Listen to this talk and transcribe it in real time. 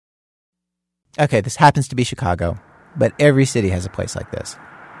Okay, this happens to be Chicago, but every city has a place like this.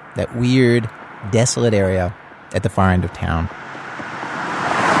 That weird, desolate area at the far end of town.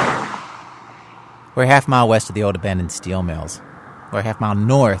 We're a half-mile west of the old abandoned steel mills. We're a half-mile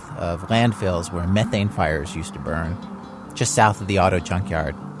north of landfills where methane fires used to burn. Just south of the auto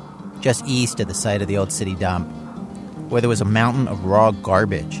junkyard. Just east of the site of the old city dump, where there was a mountain of raw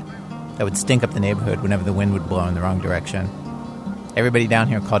garbage that would stink up the neighborhood whenever the wind would blow in the wrong direction. Everybody down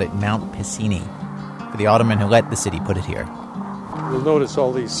here called it Mount Piscini, for the alderman who let the city put it here. You'll notice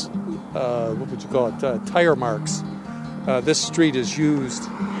all these, what would you call it, tire marks. This street is used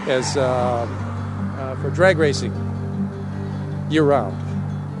as for drag racing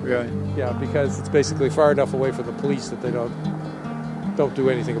year-round. Really? Yeah, because it's basically far enough away from the police that they don't do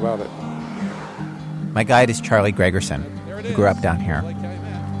anything about it. My guide is Charlie Gregerson, who grew up down here.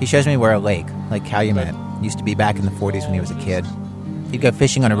 He shows me where a lake, Lake Calumet, used to be back in the 40s when he was a kid. He'd go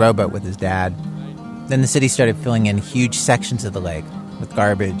fishing on a rowboat with his dad. Then the city started filling in huge sections of the lake with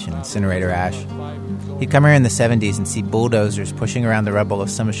garbage and incinerator ash. He'd come here in the 70s and see bulldozers pushing around the rubble of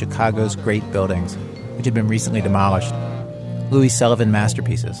some of Chicago's great buildings, which had been recently demolished. Louis Sullivan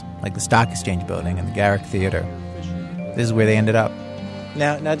masterpieces, like the Stock Exchange Building and the Garrick Theater. This is where they ended up.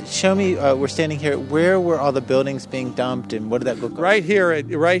 Now, show me. We're standing here. Where were all the buildings being dumped, and what did that look like?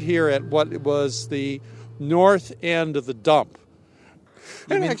 Right here at what was the north end of the dump.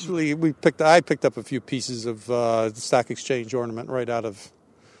 And actually, I picked up a few pieces of the Stock Exchange ornament right out of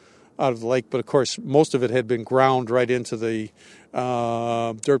the lake, but of course, most of it had been ground right into the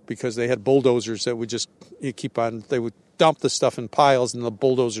dirt because they had bulldozers that would just they would dump the stuff in piles, and the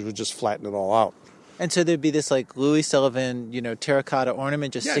bulldozers would just flatten it all out. And so there'd be this like Louis Sullivan, terracotta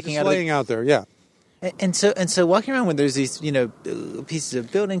ornament sticking out. Laying out there, yeah. And so walking around when there's these, pieces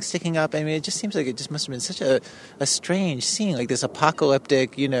of buildings sticking up, I mean, it just seems like it just must have been such a strange scene, like this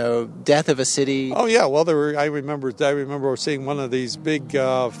apocalyptic, death of a city. Oh yeah, well I remember seeing one of these big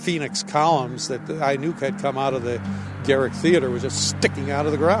phoenix columns that I knew had come out of the Garrick Theater was just sticking out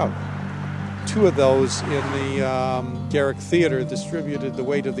of the ground. Two of those in the Garrick Theater distributed the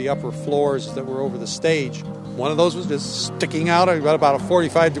weight of the upper floors that were over the stage. One of those was just sticking out at about a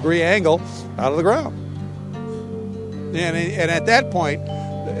 45-degree angle out of the ground. And at that point,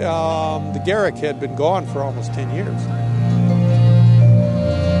 the Garrick had been gone for almost 10 years.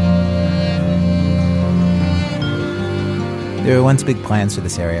 There were once big plans for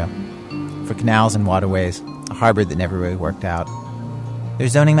this area, for canals and waterways, a harbor that never really worked out.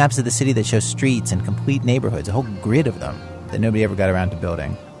 There's zoning maps of the city that show streets and complete neighborhoods, a whole grid of them, that nobody ever got around to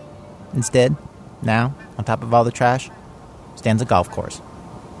building. Instead, now, on top of all the trash, stands a golf course.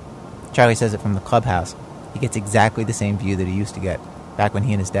 Charlie says that from the clubhouse, he gets exactly the same view that he used to get back when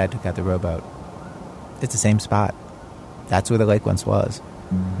he and his dad took out the rowboat. It's the same spot. That's where the lake once was.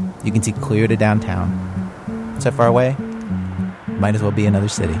 You can see clear to downtown. So far away, might as well be another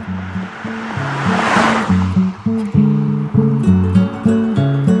city.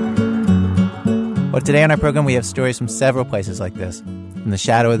 Well, today on our program, we have stories from several places like this, from the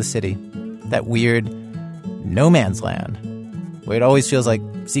shadow of the city, that weird no man's land, where it always feels like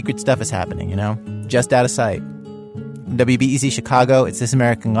secret stuff is happening, just out of sight. From WBEZ Chicago, it's This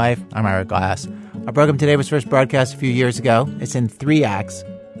American Life. I'm Ira Glass. Our program today was first broadcast a few years ago. It's in 3 acts.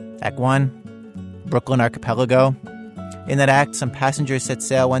 Act 1, Brooklyn Archipelago. In that act, some passengers set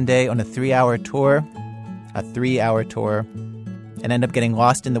sail one day on a 3-hour tour, and end up getting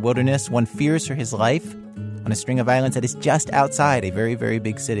lost in the wilderness. One fears for his life on a string of islands that is just outside a very, very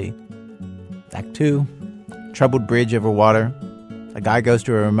big city. Act 2, troubled bridge over water. A guy goes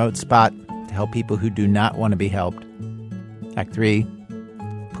to a remote spot to help people who do not want to be helped. Act 3,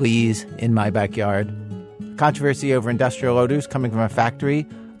 please, in my backyard. Controversy over industrial odors coming from a factory.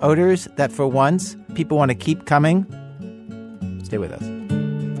 Odors that for once people want to keep coming. Stay with us.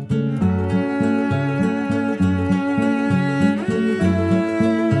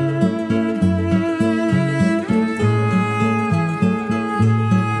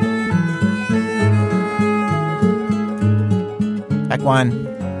 Act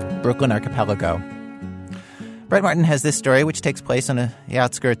 1, Brooklyn Archipelago. Brett Martin has this story, which takes place on the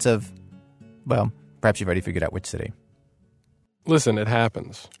outskirts of, well, perhaps you've already figured out which city. Listen, it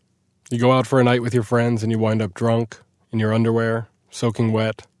happens. You go out for a night with your friends and you wind up drunk, in your underwear, soaking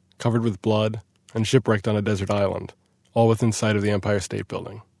wet, covered with blood, and shipwrecked on a desert island, all within sight of the Empire State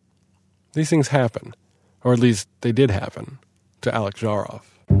Building. These things happen, or at least they did happen, to Alex Zharov.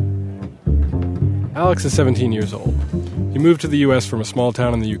 Alex is 17 years old. He moved to the U.S. from a small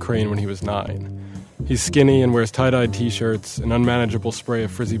town in the Ukraine when he was 9. He's skinny and wears tie-dyed T-shirts, an unmanageable spray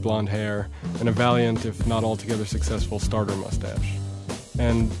of frizzy blonde hair, and a valiant, if not altogether successful, starter mustache.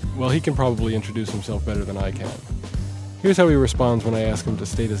 And, well, he can probably introduce himself better than I can. Here's how he responds when I ask him to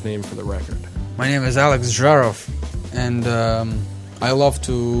state his name for the record. My name is Alex Zharov, and I love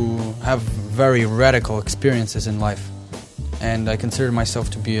to have very radical experiences in life. And I consider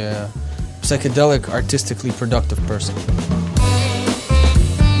myself to be a psychedelic, artistically productive person.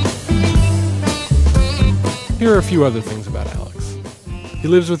 Here are a few other things about Alex. He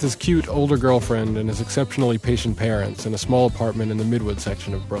lives with his cute older girlfriend and his exceptionally patient parents in a small apartment in the Midwood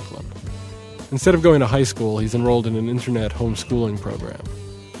section of Brooklyn. Instead of going to high school, he's enrolled in an internet homeschooling program.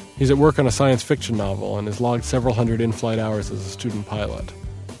 He's at work on a science fiction novel and has logged several hundred in-flight hours as a student pilot.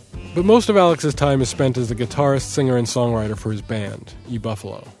 But most of Alex's time is spent as a guitarist, singer, and songwriter for his band,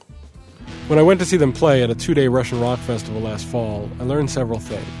 E-Buffalo. When I went to see them play at a 2-day Russian rock festival last fall, I learned several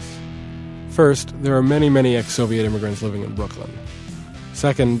things. First, there are many, many ex-Soviet immigrants living in Brooklyn.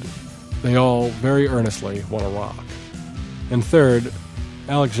 Second, they all, very earnestly, want to rock. And third,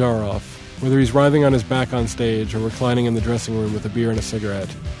 Alex Zharov, whether he's writhing on his back on stage or reclining in the dressing room with a beer and a cigarette,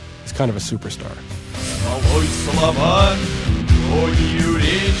 is kind of a superstar.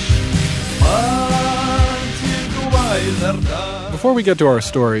 Before we get to our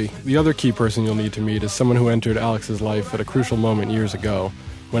story, the other key person you'll need to meet is someone who entered Alex's life at a crucial moment years ago,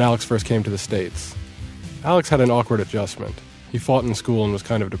 when Alex first came to the States. Alex had an awkward adjustment. He fought in school and was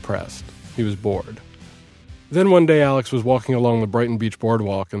kind of depressed. He was bored. Then one day Alex was walking along the Brighton Beach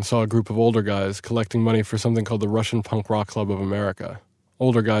boardwalk and saw a group of older guys collecting money for something called the Russian Punk Rock Club of America.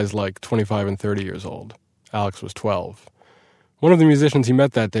 Older guys like 25 and 30 years old. Alex was 12. One of the musicians he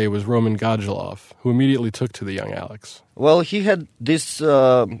met that day was Roman Gadjilov, who immediately took to the young Alex. Well, he had this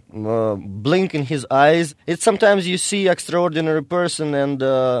blink in his eyes. It's sometimes you see extraordinary person and,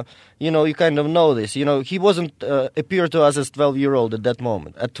 you kind of know this. He wasn't appear to us as 12-year-old at that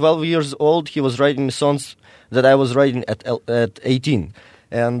moment. At 12 years old, he was writing songs that I was writing at 18.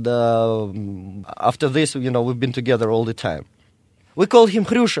 And after this, we've been together all the time. We call him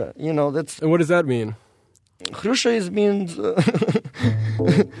Hrusha, that's... And what does that mean? Hrusha means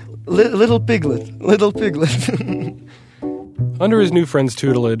little piglet. Under his new friend's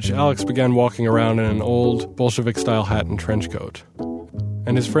tutelage, Alex began walking around in an old Bolshevik-style hat and trench coat.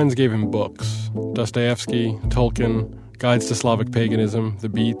 And his friends gave him books: Dostoevsky, Tolkien, Guides to Slavic Paganism, The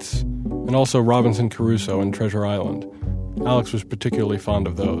Beats, and also Robinson Crusoe and Treasure Island. Alex was particularly fond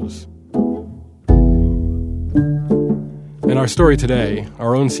of those. And our story today,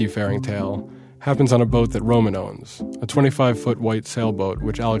 our own seafaring tale, happens on a boat that Roman owns, a 25-foot white sailboat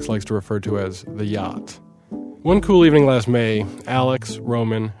which Alex likes to refer to as the yacht. One cool evening last May, Alex,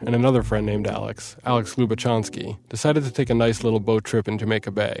 Roman, and another friend named Alex Lubachansky, decided to take a nice little boat trip in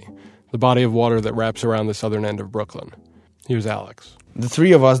Jamaica Bay, the body of water that wraps around the southern end of Brooklyn. Here's Alex. The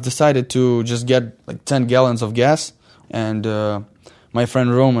three of us decided to just get 10 gallons of gas, and my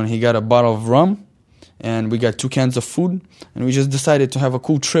friend Roman, he got a bottle of rum, and we got 2 cans of food, and we just decided to have a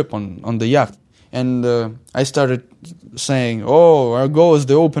cool trip on the yacht. And I started saying, our goal is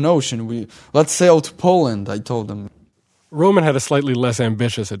the open ocean. Let's sail to Poland, I told them. Roman had a slightly less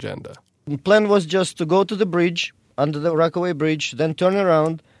ambitious agenda. The plan was just to go to the bridge, under the Rockaway Bridge, then turn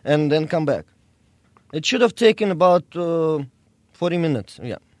around, and then come back. It should have taken about 40 minutes,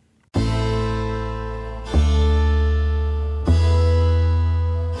 yeah.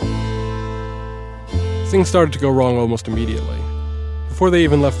 Things started to go wrong almost immediately. Before they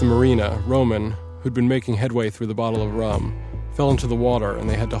even left the marina, Roman, who'd been making headway through the bottle of rum, fell into the water and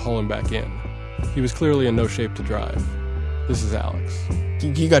they had to haul him back in. He was clearly in no shape to drive. This is Alex.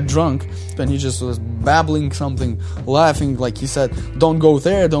 He got drunk, and he just was babbling something, laughing, like he said, don't go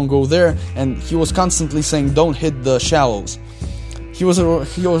there, and he was constantly saying, don't hit the shallows. He was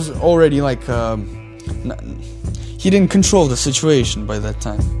already he didn't control the situation by that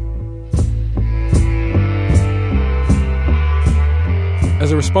time.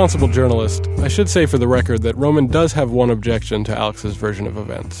 As a responsible journalist, I should say for the record that Roman does have one objection to Alex's version of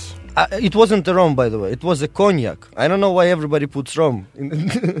events. It wasn't a rum, by the way. It was a cognac. I don't know why everybody puts rum.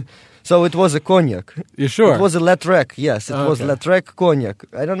 So it was a cognac. You sure? It was a Latrec, yes. It was Latrec cognac.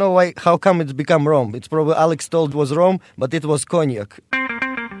 I don't know how come it's become rum. It's probably Alex told it was rum, but it was cognac.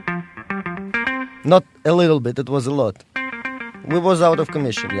 Not a little bit, it was a lot. We was out of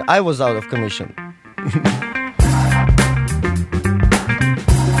commission. Yeah, I was out of commission.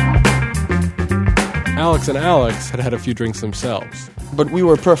 Alex and Alex had had a few drinks themselves. But we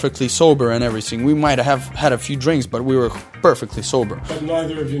were perfectly sober and everything. We might have had a few drinks, but we were perfectly sober. But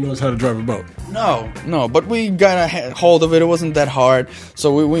neither of you knows how to drive a boat. No, but we got a hold of it. It wasn't that hard,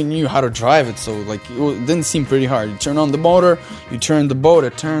 so we knew how to drive it, so it didn't seem pretty hard. You turn on the motor, you turn the boat,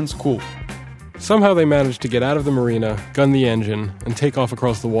 it turns, cool. Somehow they managed to get out of the marina, gun the engine, and take off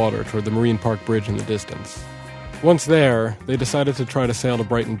across the water toward the Marine Park Bridge in the distance. Once there, they decided to try to sail to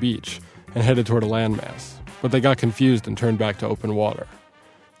Brighton Beach and headed toward a landmass, but they got confused and turned back to open water.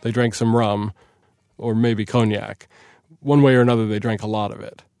 They drank some rum, or maybe cognac. One way or another, they drank a lot of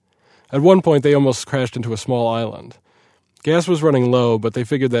it. At one point, they almost crashed into a small island. Gas was running low, but they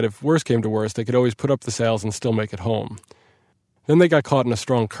figured that if worse came to worse, they could always put up the sails and still make it home. Then they got caught in a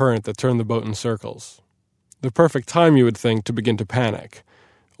strong current that turned the boat in circles. The perfect time, you would think, to begin to panic.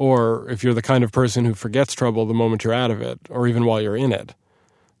 Or, if you're the kind of person who forgets trouble the moment you're out of it, or even while you're in it,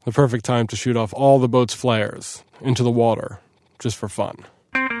 the perfect time to shoot off all the boat's flares into the water, just for fun.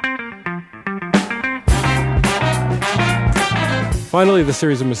 Finally, the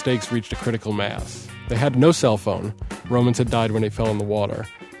series of mistakes reached a critical mass. They had no cell phone. Romans had died when they fell in the water.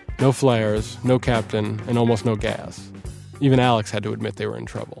 No flares, no captain, and almost no gas. Even Alex had to admit they were in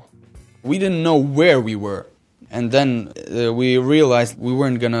trouble. We didn't know where we were. And then we realized we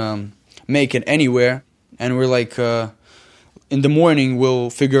weren't going to make it anywhere. And we're like, in the morning, we'll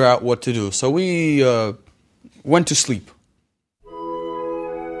figure out what to do. So we went to sleep.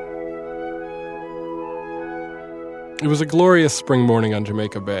 It was a glorious spring morning on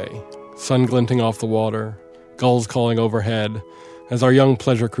Jamaica Bay. Sun glinting off the water, gulls calling overhead, as our young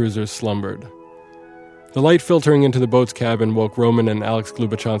pleasure cruisers slumbered. The light filtering into the boat's cabin woke Roman and Alex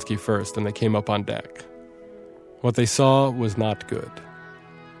Glubachanski first, and they came up on deck. What they saw was not good.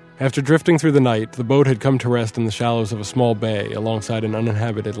 After drifting through the night, the boat had come to rest in the shallows of a small bay alongside an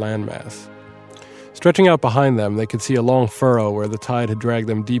uninhabited landmass. Stretching out behind them, they could see a long furrow where the tide had dragged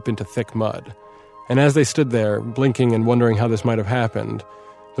them deep into thick mud. And as they stood there, blinking and wondering how this might have happened,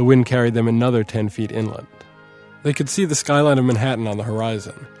 the wind carried them another 10 feet inland. They could see the skyline of Manhattan on the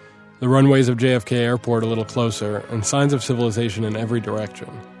horizon, the runways of JFK Airport a little closer, and signs of civilization in every direction.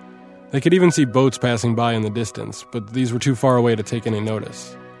 They could even see boats passing by in the distance, but these were too far away to take any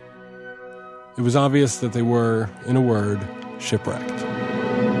notice. It was obvious that they were, in a word, shipwrecked.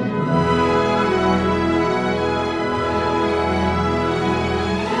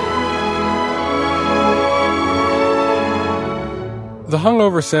 The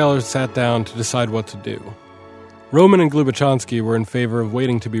hungover sailors sat down to decide what to do. Roman and Glubachanski were in favor of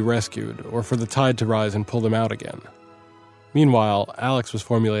waiting to be rescued, or for the tide to rise and pull them out again. Meanwhile, Alex was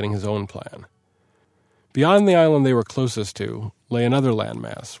formulating his own plan. Beyond the island they were closest to lay another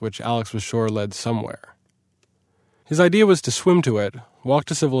landmass, which Alex was sure led somewhere. His idea was to swim to it, walk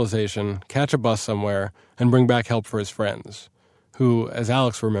to civilization, catch a bus somewhere, and bring back help for his friends, who, as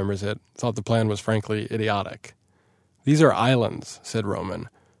Alex remembers it, thought the plan was frankly idiotic. "These are islands," said Roman,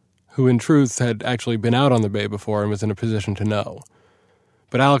 who in truth had actually been out on the bay before and was in a position to know.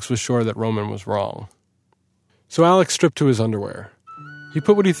 But Alex was sure that Roman was wrong. So Alex stripped to his underwear. He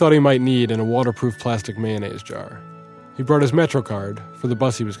put what he thought he might need in a waterproof plastic mayonnaise jar. He brought his MetroCard, for the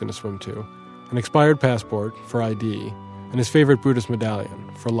bus he was going to swim to, an expired passport, for ID, and his favorite Brutus medallion,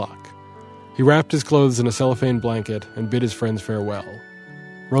 for luck. He wrapped his clothes in a cellophane blanket and bid his friends farewell.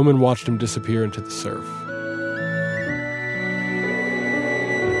 Roman watched him disappear into the surf.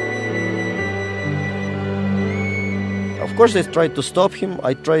 Of course, I tried to stop him.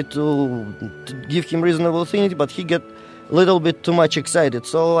 I tried to give him reasonable things, but he get a little bit too much excited.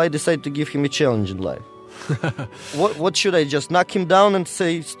 So I decided to give him a challenge in life. What should I just knock him down and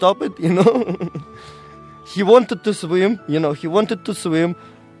say, stop it, He wanted to swim,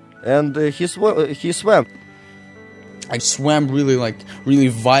 and he swam. I swam really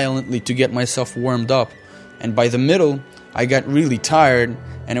violently to get myself warmed up. And by the middle, I got really tired,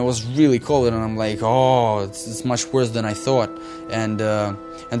 and it was really cold, and I'm like, oh, it's much worse than I thought. And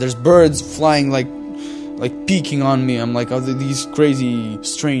there's birds flying like peeking on me. I'm like, oh, these crazy,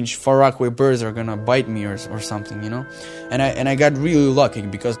 strange Faraway birds are gonna bite me or something, And I got really lucky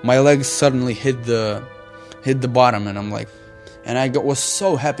because my legs suddenly hit the bottom, and I'm like, and I was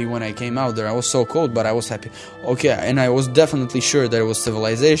so happy when I came out there. I was so cold, but I was happy. Okay, and I was definitely sure that it was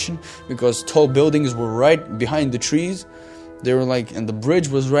civilization because tall buildings were right behind the trees. They were and the bridge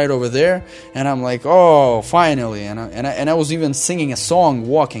was right over there, and I'm like, oh, finally, and I was even singing a song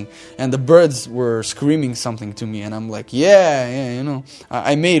walking, and the birds were screaming something to me, and I'm like, yeah,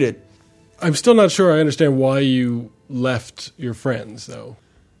 I made it. I'm still not sure I understand why you left your friends, though.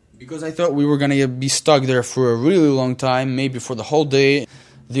 Because I thought we were going to be stuck there for a really long time, maybe for the whole day.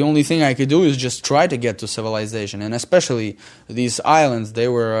 The only thing I could do is just try to get to civilization, and especially these islands, they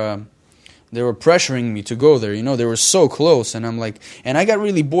were pressuring me to go there, they were so close, and I'm like, and I got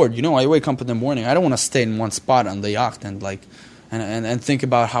really bored, I wake up in the morning, I don't want to stay in one spot on the yacht and and think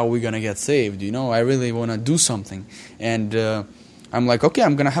about how we're going to get saved, I really want to do something, and I'm like, okay,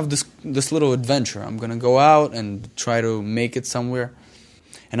 I'm going to have this little adventure. I'm going to go out and try to make it somewhere.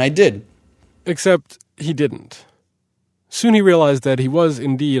 And I did. Except he didn't. Soon he realized that he was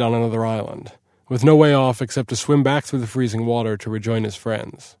indeed on another island, with no way off except to swim back through the freezing water to rejoin his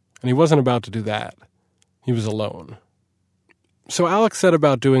friends. And he wasn't about to do that. He was alone. So Alex set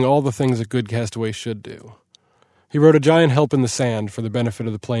about doing all the things a good castaway should do. He wrote a giant help in the sand for the benefit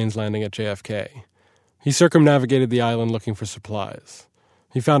of the planes landing at JFK. He circumnavigated the island looking for supplies.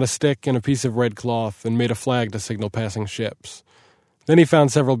 He found a stick and a piece of red cloth and made a flag to signal passing ships. Then he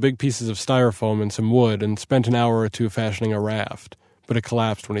found several big pieces of styrofoam and some wood and spent an hour or two fashioning a raft, but it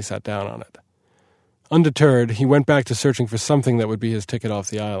collapsed when he sat down on it. Undeterred, he went back to searching for something that would be his ticket off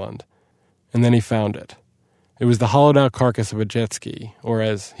the island. And then he found it. It was the hollowed-out carcass of a jet ski, or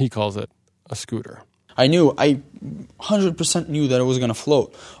as he calls it, a scooter. I 100% knew that it was going to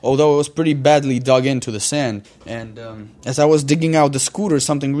float, although it was pretty badly dug into the sand. And as I was digging out the scooter,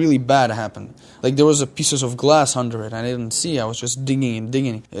 something really bad happened. Like there was a pieces of glass under it. I didn't see. I was just digging and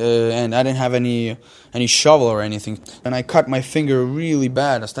digging. And I didn't have any shovel or anything. And I cut my finger really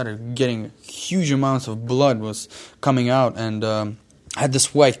bad. I started getting huge amounts of blood was coming out. And I had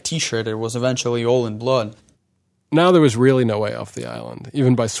this white t-shirt. It was eventually all in blood. Now there was really no way off the island,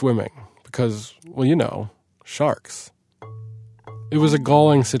 even by swimming. Because, well, sharks. It was a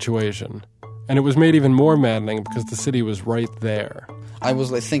galling situation, and it was made even more maddening because the city was right there. I was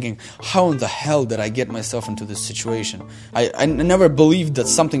thinking, how in the hell did I get myself into this situation? I never believed that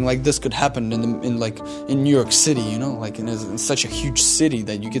something like this could happen in New York City, in such a huge city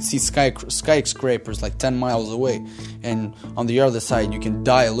that you could see skyscrapers 10 miles away, and on the other side you can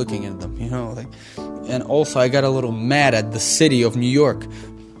die looking at them, And also I got a little mad at the city of New York.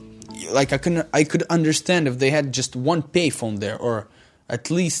 I could understand if they had just one payphone there, or at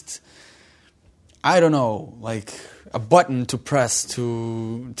least, I don't know, a button to press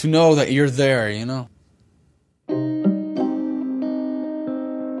to know that you're there,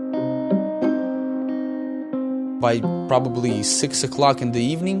 By probably 6 o'clock in the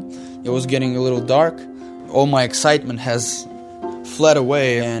evening, it was getting a little dark. All my excitement has fled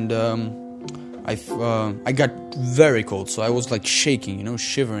away, and I got very cold, so I was shaking,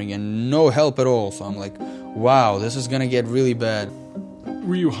 shivering, and no help at all. So I'm like, wow, this is gonna get really bad.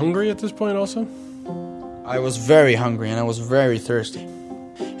 Were you hungry at this point also? I was very hungry and I was very thirsty.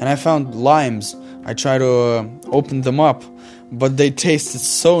 And I found limes. I tried to open them up, but they tasted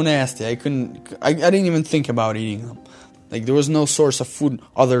so nasty. I didn't even think about eating them. There was no source of food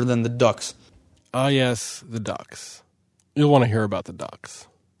other than the ducks. Ah, yes, the ducks. You'll want to hear about the ducks.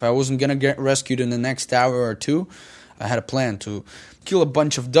 If I wasn't going to get rescued in the next hour or two, I had a plan to kill a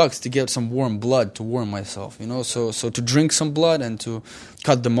bunch of ducks to get some warm blood to warm myself, So to drink some blood and to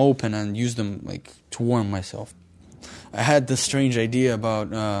cut them open and use them, to warm myself. I had this strange idea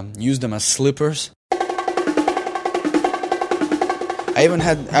about use them as slippers.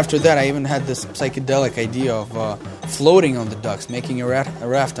 After that, I even had this psychedelic idea of floating on the ducks, making a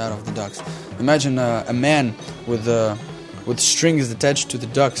raft out of the ducks. Imagine a man with strings attached to the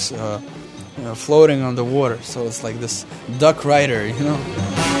ducks, floating on the water. So it's like this duck rider,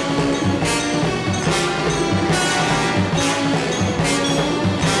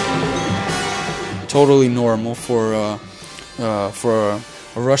 Totally normal for a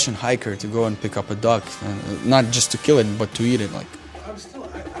Russian hiker to go and pick up a duck, and not just to kill it, but to eat it.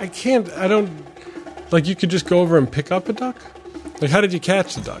 I don't. You could just go over and pick up a duck? How did you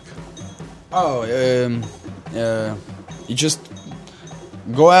catch the duck? Oh, you just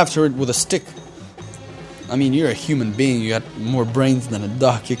go after it with a stick. I mean, you're a human being. You got more brains than a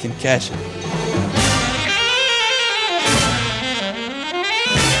duck. You can catch it.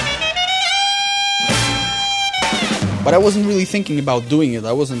 But I wasn't really thinking about doing it.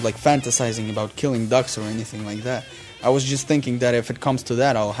 I wasn't fantasizing about killing ducks or anything like that. I was just thinking that if it comes to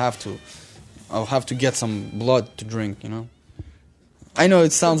that, I'll have to get some blood to drink, I know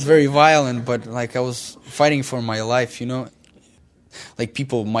it sounds very violent, but I was fighting for my life,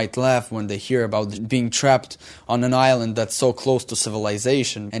 People might laugh when they hear about being trapped on an island that's so close to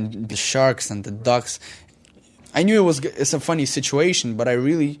civilization and the sharks and the ducks. I knew it's a funny situation, but I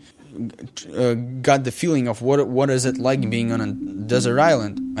really got the feeling of what is it like being on a desert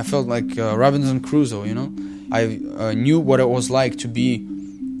island. I felt like Robinson Crusoe, I knew what it was like to be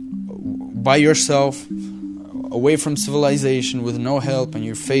by yourself, away from civilization, with no help, and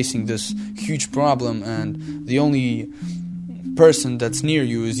you're facing this huge problem, and the only person that's near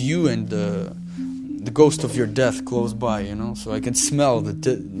you is you and the ghost of your death close by, So I can smell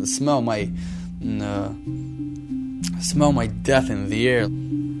smell my death in the air.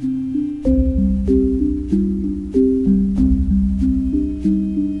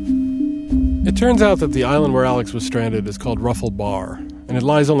 turns out that the island where Alex was stranded is called Ruffle Bar, and it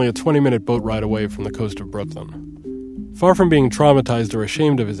lies only a 20-minute boat ride away from the coast of Brooklyn. Far from being traumatized or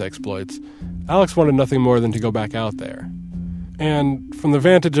ashamed of his exploits, Alex wanted nothing more than to go back out there. And from the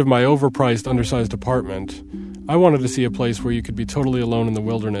vantage of my overpriced, undersized apartment, I wanted to see a place where you could be totally alone in the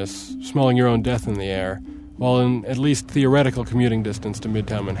wilderness, smelling your own death in the air, while in at least theoretical commuting distance to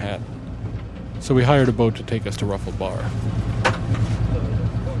Midtown Manhattan. So we hired a boat to take us to Ruffle Bar.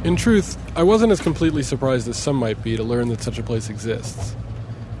 In truth, I wasn't as completely surprised as some might be to learn that such a place exists.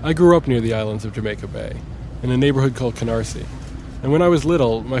 I grew up near the islands of Jamaica Bay, in a neighborhood called Canarsie, and when I was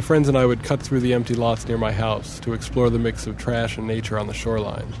little, my friends and I would cut through the empty lots near my house to explore the mix of trash and nature on the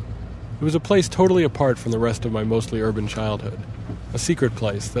shoreline. It was a place totally apart from the rest of my mostly urban childhood, a secret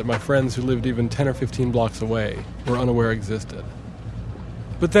place that my friends who lived even 10 or 15 blocks away were unaware existed.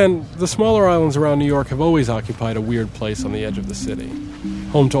 But then, the smaller islands around New York have always occupied a weird place on the edge of the city,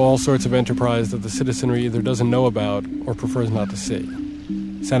 home to all sorts of enterprise that the citizenry either doesn't know about or prefers not to see.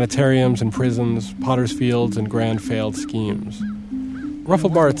 Sanitariums and prisons, potter's fields, and grand failed schemes. Ruffle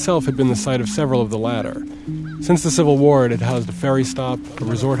Bar itself had been the site of several of the latter. Since the Civil War, it had housed a ferry stop, a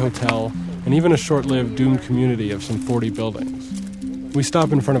resort hotel, and even a short-lived doomed community of some 40 buildings. We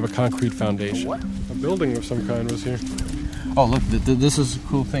stop in front of a concrete foundation. A building of some kind was here. Oh, look, this is a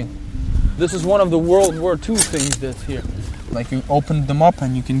cool thing. This is one of the World War II things that's here. Like, you open them up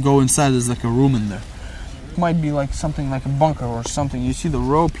and you can go inside. There's like a room in there. It might be like something like a bunker or something. You see the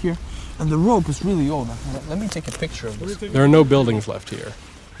rope here? And the rope is really old. Let me take a picture of this. There are no buildings left here.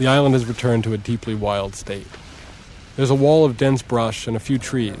 The island has returned to a deeply wild state. There's a wall of dense brush and a few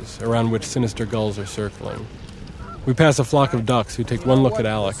trees, around which sinister gulls are circling. We pass a flock of ducks who take one look at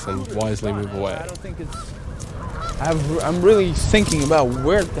Alex and wisely move away. I don't think it's... I'm really thinking about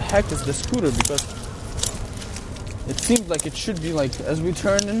where the heck is the scooter, because it seems like it should be like, as we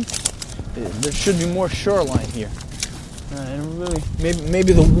turn in, there should be more shoreline here. And really,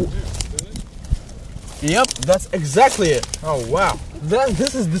 maybe the... Yep, that's exactly it. Oh, wow.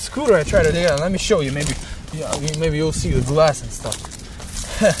 This is the scooter I tried to get. Let me show you. Maybe you'll see the glass and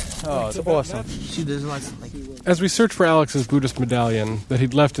stuff. Oh, it's awesome. See, there's like... As we search for Alex's Buddhist medallion that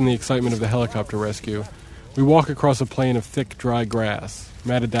he'd left in the excitement of the helicopter rescue, we walk across a plain of thick, dry grass,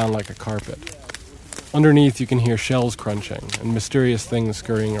 matted down like a carpet. Underneath, you can hear shells crunching and mysterious things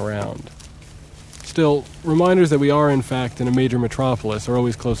scurrying around. Still, reminders that we are, in fact, in a major metropolis are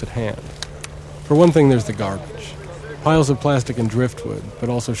always close at hand. For one thing, there's the garbage. Piles of plastic and driftwood, but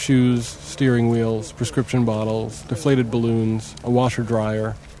also shoes, steering wheels, prescription bottles, deflated balloons, a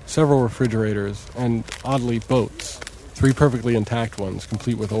washer-dryer, several refrigerators, and, oddly, boats. 3 perfectly intact ones,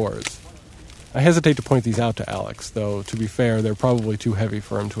 complete with oars. I hesitate to point these out to Alex, though, to be fair, they're probably too heavy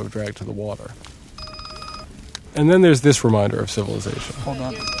for him to have dragged to the water. And then there's this reminder of civilization. Hold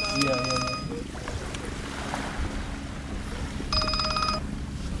on. Yeah.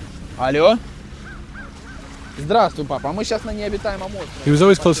 Алло? Здравствуй, папа. Мы сейчас на необитаемом острове. He was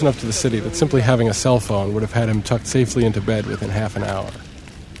always close enough to the city that simply having a cell phone would have had him tucked safely into bed within half an hour.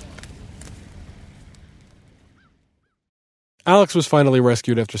 Alex was finally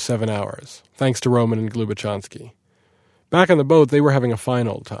rescued after 7 hours, thanks to Roman and Glubachansky. Back on the boat, they were having a fine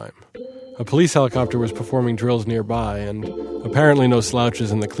old time. A police helicopter was performing drills nearby, and, apparently no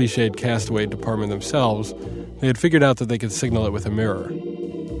slouches in the cliched castaway department themselves, they had figured out that they could signal it with a mirror.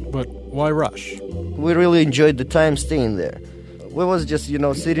 But why rush? We really enjoyed the time staying there. We was just,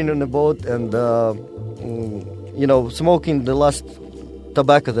 sitting on the boat and, smoking the last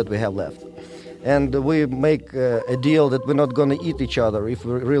tobacco that we have left. And we make a deal that we're not going to eat each other if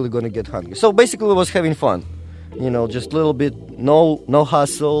we're really going to get hungry. So basically we was having fun. Just a little bit, no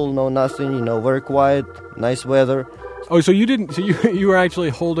hustle, no nothing, very quiet, nice weather. Oh, so you were actually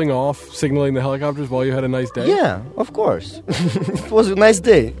holding off signaling the helicopters while you had a nice day? Yeah, of course. It was a nice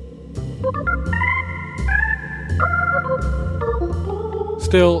day.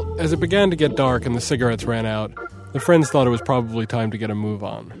 Still, as it began to get dark and the cigarettes ran out, the friends thought it was probably time to get a move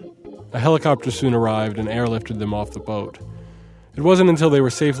on. A helicopter soon arrived and airlifted them off the boat. It wasn't until they were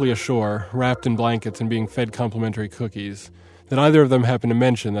safely ashore, wrapped in blankets and being fed complimentary cookies, that either of them happened to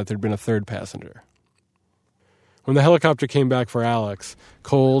mention that there'd been a third passenger. When the helicopter came back for Alex,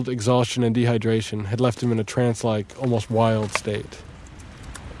 cold, exhaustion, and dehydration had left him in a trance-like, almost wild state.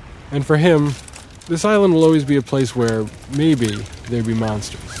 And for him, this island will always be a place where, maybe, there'd be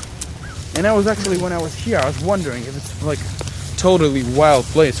monsters. And I was actually, when I was here, I was wondering if it's like totally wild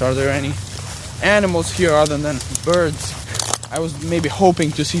place. Are there any animals here other than birds? I was maybe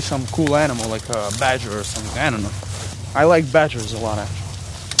hoping to see some cool animal like a badger or something. I don't know. I like badgers a lot,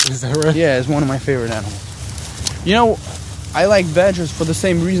 actually. Is that right? Yeah, it's one of my favorite animals. I like Badgers for the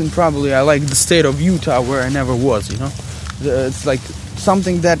same reason probably I like the state of Utah where I never was, you know. It's like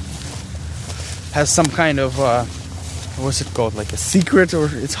something that has some kind of, what's it called, like a secret, or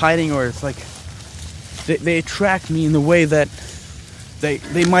it's hiding, or it's like, they attract me in the way that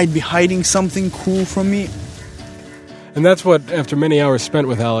they might be hiding something cool from me. And that's what, after many hours spent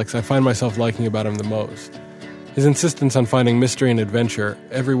with Alex, I find myself liking about him the most. His insistence on finding mystery and adventure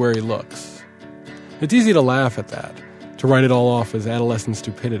everywhere he looks. It's easy to laugh at that, to write it all off as adolescent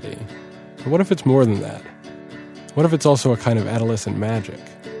stupidity. But what if it's more than that? What if it's also a kind of adolescent magic?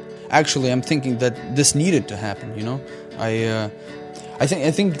 Actually, I'm thinking that this needed to happen, you know? I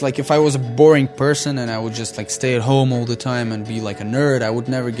think like if I was a boring person and I would just like stay at home all the time and be like a nerd, I would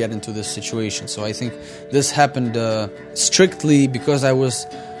never get into this situation. So I think this happened strictly because I was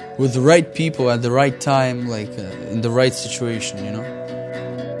with the right people at the right time, like in the right situation, you know?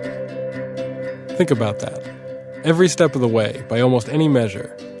 Think about that. Every step of the way, by almost any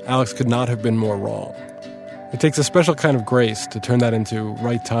measure, Alex could not have been more wrong. It takes a special kind of grace to turn that into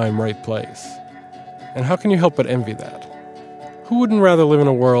right time, right place. And how can you help but envy that? Who wouldn't rather live in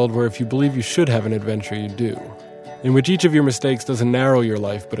a world where if you believe you should have an adventure, you do? In which each of your mistakes doesn't narrow your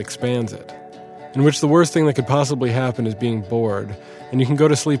life but expands it? In which the worst thing that could possibly happen is being bored, and you can go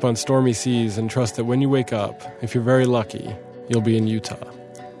to sleep on stormy seas and trust that when you wake up, if you're very lucky, you'll be in Utah.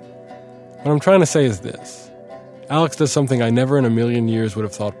 What I'm trying to say is this. Alex does something I never in a million years would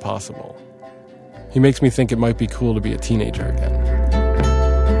have thought possible. He makes me think it might be cool to be a teenager again.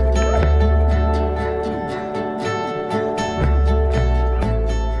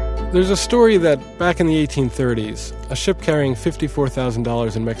 There's a story that back in the 1830s, a ship carrying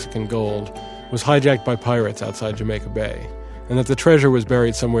 $54,000 in Mexican gold was hijacked by pirates outside Jamaica Bay, and that the treasure was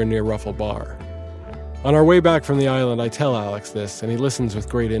buried somewhere near Ruffle Bar. On our way back from the island, I tell Alex this, and he listens with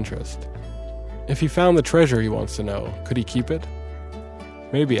great interest. If he found the treasure, he wants to know, could he keep it?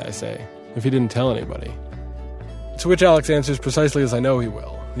 Maybe, I say, if he didn't tell anybody. To which Alex answers precisely as I know he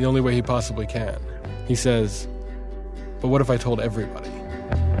will, the only way he possibly can. He says, but what if I told everybody?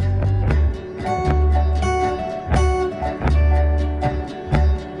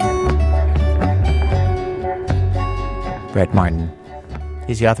 Brett Martin.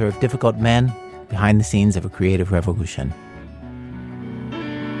 He's the author of Difficult Men, Behind the Scenes of a Creative Revolution.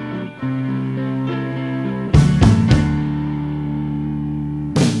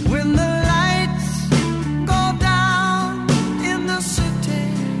 When the lights go down in the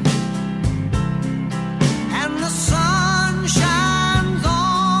city and the sun shines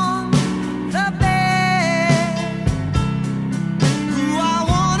on the bay, I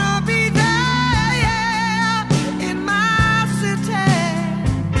wanna be there, yeah, in my city.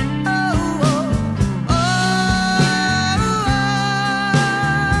 Oh, oh, oh, oh.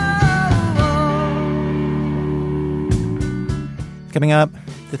 Coming up,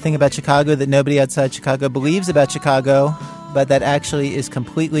 the thing about Chicago that nobody outside Chicago believes about Chicago, but that actually is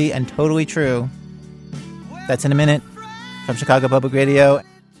completely and totally true. That's in a minute from Chicago Public Radio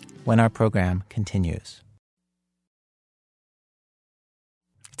when our program continues.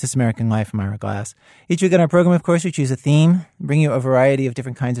 It's This American Life from Ira Glass. Each week on our program, of course, we choose a theme, bring you a variety of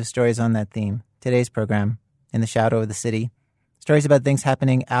different kinds of stories on that theme. Today's program, In the Shadow of the City. Stories about things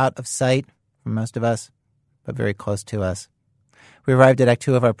happening out of sight for most of us, but very close to us. We arrived at Act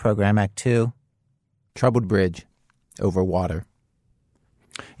 2 of our program, Act 2, Troubled Bridge Over Water.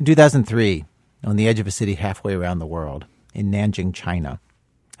 In 2003, on the edge of a city halfway around the world, in Nanjing, China,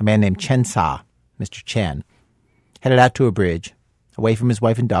 a man named Chen Sa, Mr. Chen, headed out to a bridge, away from his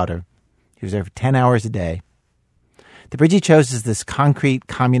wife and daughter. He was there for 10 hours a day. The bridge he chose is this concrete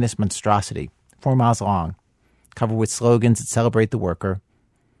communist monstrosity, 4 miles long, covered with slogans that celebrate the worker,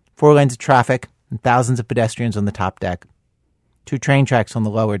 4 lanes of traffic, and thousands of pedestrians on the top deck. 2 train tracks on the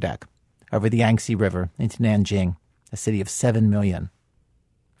lower deck, over the Yangtze River into Nanjing, a city of 7 million.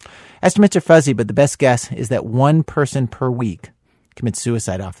 Estimates are fuzzy, but the best guess is that 1 person per week commits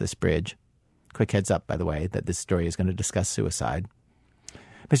suicide off this bridge. Quick heads up, by the way, that this story is going to discuss suicide.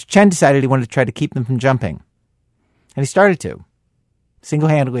 Mr. Chen decided he wanted to try to keep them from jumping. And he started to,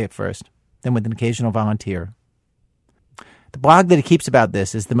 single-handedly at first, then with an occasional volunteer. The blog that he keeps about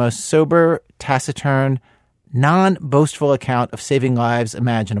this is the most sober, taciturn, non-boastful account of saving lives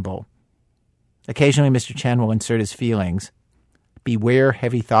imaginable. Occasionally, Mr. Chen will insert his feelings. Beware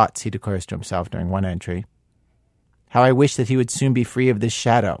heavy thoughts, he declares to himself during one entry. How I wish that he would soon be free of this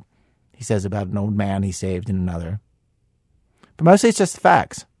shadow, he says about an old man he saved in another. But mostly it's just the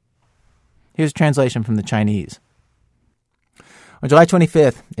facts. Here's a translation from the Chinese. On July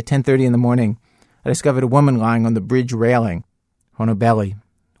 25th, at 10:30 in the morning, I discovered a woman lying on the bridge railing, on her belly,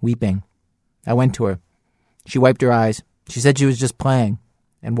 weeping. I went to her. She wiped her eyes, She said she was just playing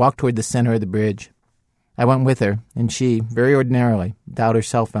and walked toward the center of the bridge. I went with her, and she, very ordinarily, dialed her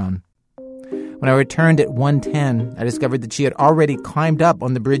cell phone. When I returned at 1:10, I discovered that she had already climbed up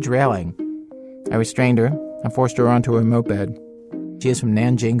on the bridge railing. I restrained her and forced her onto her moped. She is from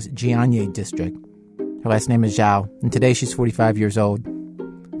Nanjing's Jianye district. Her last name is Zhao, and today she's 45 years old.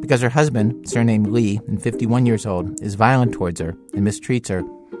 Because her husband, surnamed Li, and 51 years old, is violent towards her and mistreats her,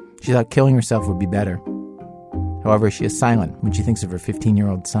 she thought killing herself would be better. However, she is silent when she thinks of her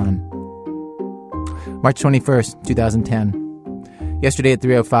 15-year-old son. March 21st, 2010. Yesterday at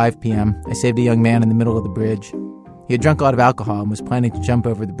 3:05 p.m., I saved a young man in the middle of the bridge. He had drunk a lot of alcohol and was planning to jump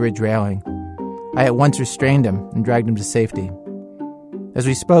over the bridge railing. I at once restrained him and dragged him to safety. As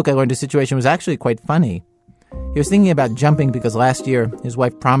we spoke, I learned the situation was actually quite funny. He was thinking about jumping because last year his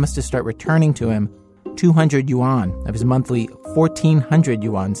wife promised to start returning to him 200 yuan of his monthly 1,400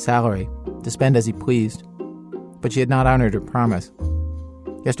 yuan salary to spend as he pleased. But she had not honored her promise.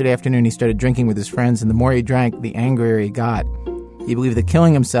 Yesterday afternoon he started drinking with his friends, and the more he drank, the angrier he got. He believed that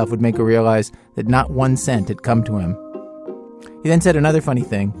killing himself would make her realize that not 1 cent had come to him. He then said another funny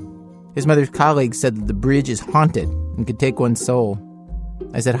thing. His mother's colleague said that the bridge is haunted and could take one's soul.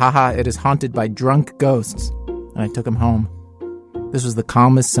 I said, haha, it is haunted by drunk ghosts, and I took him home. This was the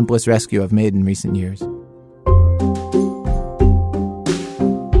calmest, simplest rescue I've made in recent years.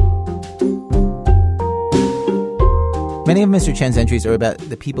 Many of Mr. Chen's entries are about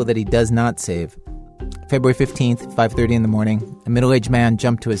the people that he does not save. February 15th, 5:30 in the morning, a middle-aged man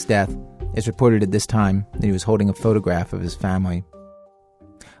jumped to his death. It's reported at this time that he was holding a photograph of his family.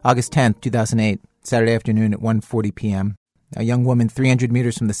 August 10th, 2008, Saturday afternoon at 1:40 p.m., a young woman 300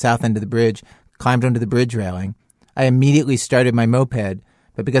 meters from the south end of the bridge climbed onto the bridge railing. I immediately started my moped,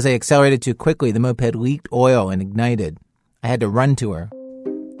 but because I accelerated too quickly, the moped leaked oil and ignited. I had to run to her.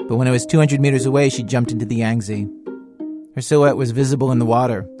 But when I was 200 meters away, she jumped into the Yangtze. Her silhouette was visible in the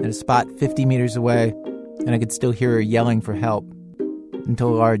water at a spot 50 meters away, and I could still hear her yelling for help until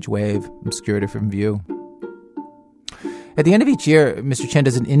a large wave obscured her from view. At the end of each year, Mr. Chen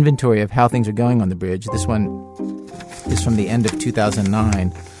does an inventory of how things are going on the bridge. This one is from the end of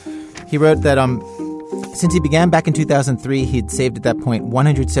 2009. He wrote that since he began back in 2003, he'd saved at that point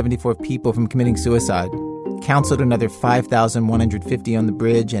 174 people from committing suicide, counseled another 5,150 on the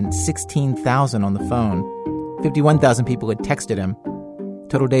bridge, and 16,000 on the phone. 51,000 people had texted him.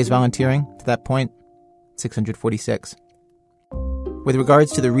 Total days volunteering, to that point, 646. With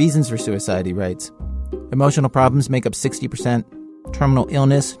regards to the reasons for suicide, he writes, emotional problems make up 60%, terminal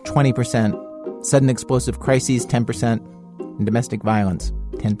illness, 20%, sudden explosive crises, 10%, and domestic violence,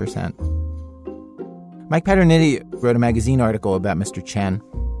 10%. Mike Paternitti wrote a magazine article about Mr. Chen.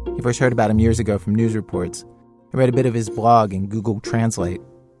 He first heard about him years ago from news reports. I read a bit of his blog in Google Translate.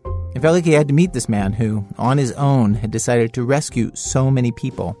 It felt like he had to meet this man who, on his own, had decided to rescue so many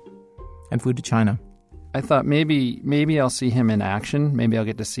people and flew to China. I thought maybe I'll see him in action. Maybe I'll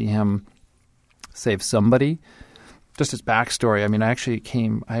get to see him save somebody. Just his backstory. I mean,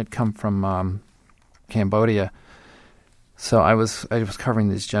 I had come from Cambodia, so I was covering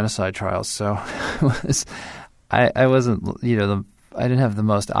these genocide trials. So I wasn't, I didn't have the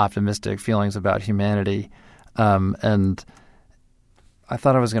most optimistic feelings about humanity, and I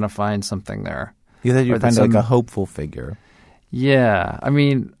thought I was going to find something there. You thought you'd find like a hopeful figure. Yeah, I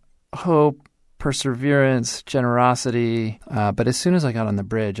mean, hope, perseverance, generosity. But as soon as I got on the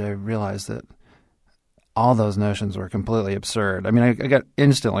bridge, I realized that all those notions were completely absurd. I mean, I got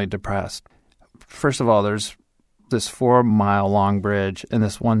instantly depressed. First of all, there's this 4-mile-long bridge and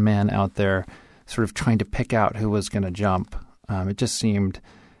this one man out there sort of trying to pick out who was going to jump. It just seemed,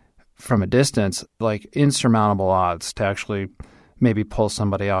 from a distance, like insurmountable odds to actually maybe pull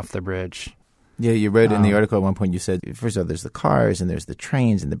somebody off the bridge. Yeah, you wrote in the article at one point, you said, first of all, there's the cars and there's the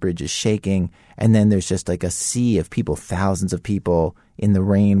trains and the bridge is shaking. And then there's just like a sea of people, thousands of people in the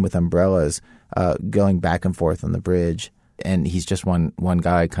rain with umbrellas going back and forth on the bridge. And he's just one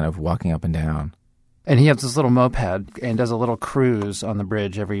guy kind of walking up and down. And he has this little moped and does a little cruise on the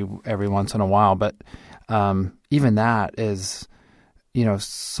bridge every once in a while. But even that is, a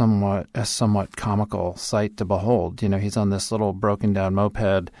somewhat comical sight to behold. He's on this little broken down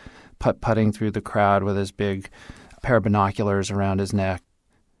moped, putting through the crowd with his big pair of binoculars around his neck.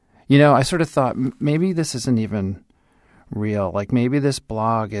 I sort of thought maybe this isn't even real. Like maybe this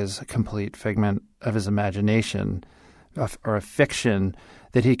blog is a complete figment of his imagination or a fiction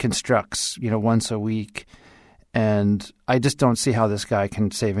that he constructs, once a week. And I just don't see how this guy can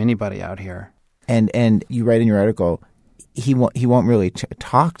save anybody out here. And you write in your article, he won't really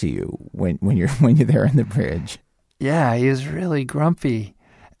talk to you when you're there on the bridge. Yeah, he was really grumpy.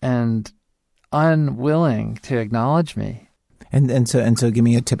 And unwilling to acknowledge me. And so give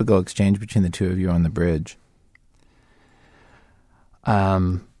me a typical exchange between the two of you on the bridge.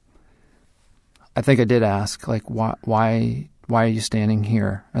 I think I did ask, like, why are you standing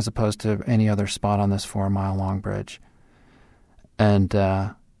here as opposed to any other spot on this 4-mile long bridge? And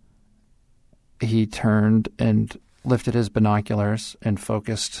he turned and lifted his binoculars and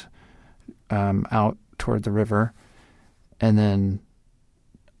focused out toward the river, and then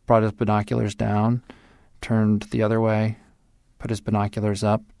brought his binoculars down, turned the other way, put his binoculars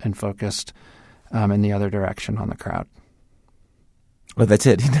up, and focused in the other direction on the crowd. Well, that's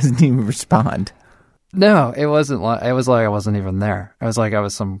it. He doesn't even respond. No, it wasn't like, it was like I wasn't even there. It was like I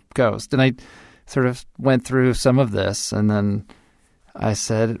was some ghost. And I sort of went through some of this, and then I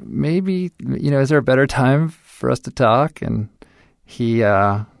said, maybe, is there a better time for us to talk? And he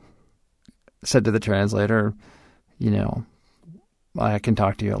said to the translator, I can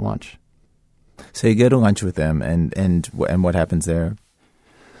talk to you at lunch. So you go to lunch with them, and what happens there?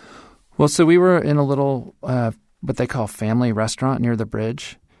 Well, so we were in a little, what they call family restaurant near the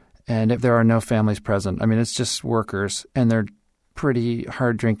bridge. And if there are no families present, I mean, it's just workers, and they're pretty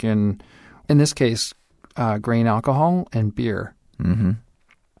hard drinking, in this case, grain alcohol and beer. Mm-hmm.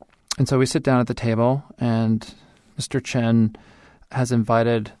 And so we sit down at the table, and Mr. Chen has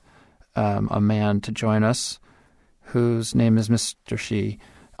invited a man to join us whose name is Mr. Shi.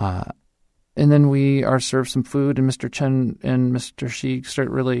 And then we are served some food, and Mr. Chen and Mr. Shi start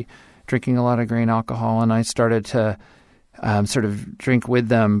really drinking a lot of grain alcohol, and I started to sort of drink with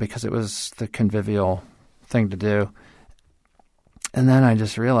them because it was the convivial thing to do. And then I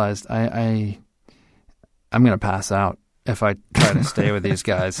just realized I'm going to pass out if I try to stay with these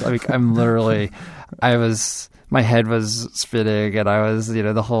guys. Like, my head was spinning, and I was,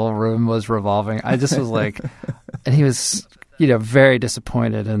 the whole room was revolving. I just was like, and he was, very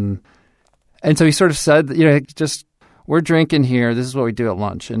disappointed. And so he sort of said, just, we're drinking here. This is what we do at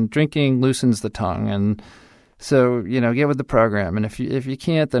lunch, and drinking loosens the tongue. And so, get with the program. And if you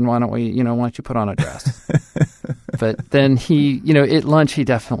can't, then why don't you put on a dress? But then he, at lunch, he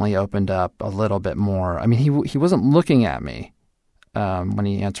definitely opened up a little bit more. I mean, he wasn't looking at me when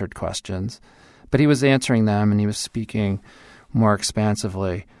he answered questions, but he was answering them, and he was speaking more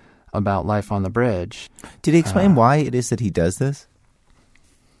expansively about life on the bridge. Did he explain why it is that he does this?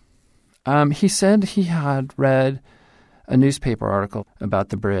 He said he had read a newspaper article about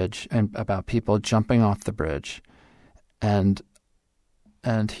the bridge and about people jumping off the bridge, and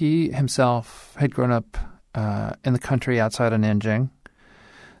he himself had grown up in the country outside of Nanjing,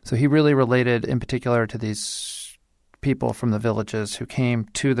 so he really related in particular to these people from the villages who came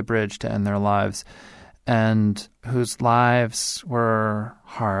to the bridge to end their lives, and whose lives were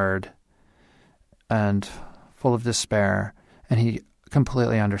hard and full of despair, and he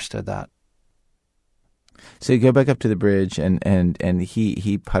completely understood that. So you go back up to the bridge, and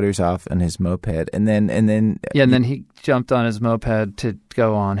he putters off on his moped, and then he jumped on his moped to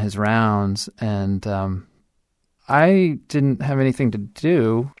go on his rounds, and I didn't have anything to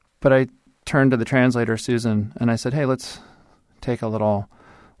do, but I turned to the translator, Susan, and I said, "Hey, let's take a little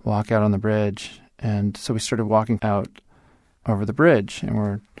walk out on the bridge." And so we started walking out over the bridge, and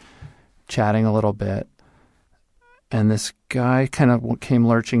we're chatting a little bit. And this guy kind of came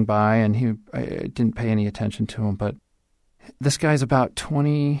lurching by, and I didn't pay any attention to him, but this guy's about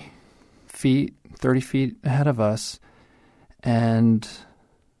 20 feet, 30 feet ahead of us, and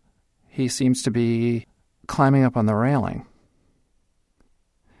he seems to be climbing up on the railing.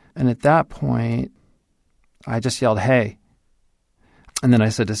 And at that point, I just yelled, "Hey." And then I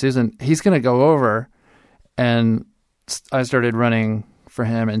said to Susan, "He's going to go over." And I started running for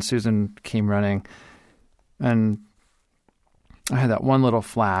him, and Susan came running. And I had that one little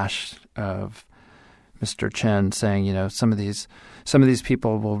flash of Mr. Chen saying, some of these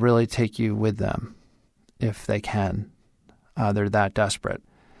people will really take you with them if they can. They're that desperate.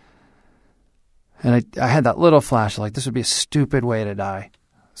 And I had that little flash, like, this would be a stupid way to die.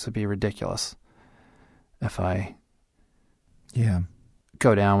 This would be ridiculous if I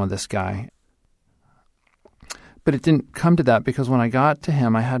go down with this guy. But it didn't come to that, because when I got to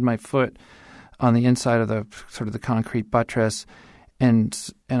him, I had my foot on the inside of the sort of the concrete buttress, and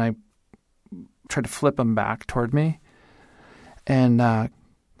I tried to flip him back toward me, and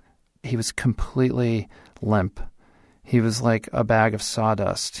he was completely limp. He was like a bag of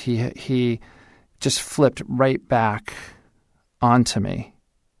sawdust. He just flipped right back onto me,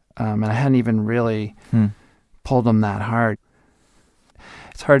 and I hadn't even really pulled him that hard.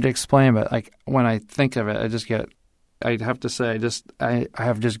 It's hard to explain, but like when I think of it, I have to say, I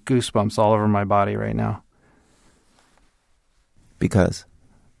have just goosebumps all over my body right now. Because?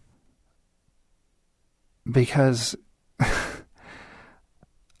 Because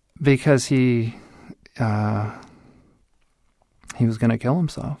he was going to kill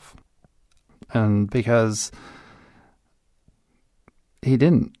himself. And because he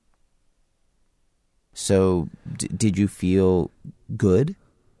didn't. So, did you feel good?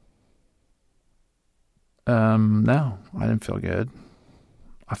 No, I didn't feel good.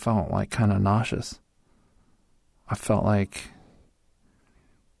 I felt like kind of nauseous. I felt like,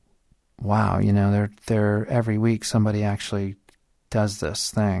 wow, you know, they're every week somebody actually does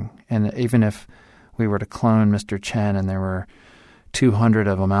this thing. And even if we were to clone Mr. Chen and there were 200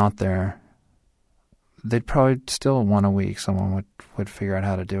 of them out there, they'd probably still one a week someone would figure out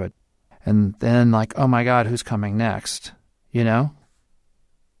how to do it. And then like, oh my God, who's coming next? You know?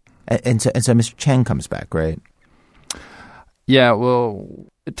 And so Mr. Chen comes back, right? Yeah, well,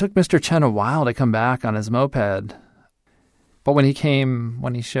 it took Mr. Chen a while to come back on his moped. But when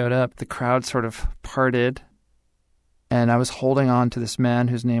he showed up, the crowd sort of parted. And I was holding on to this man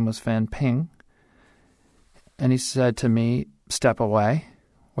whose name was Fan Ping. And he said to me, step away,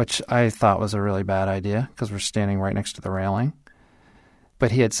 which I thought was a really bad idea because we're standing right next to the railing.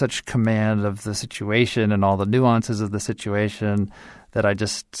 But he had such command of the situation and all the nuances of the situation that I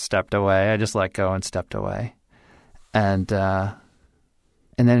just stepped away. I just let go and stepped away. And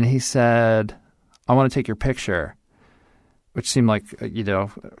then he said, I want to take your picture, which seemed like, you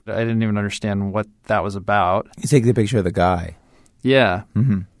know, I didn't even understand what that was about. You take the picture of the guy. Yeah.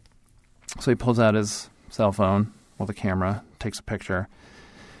 Mm-hmm. So he pulls out his cell phone with a camera, takes a picture,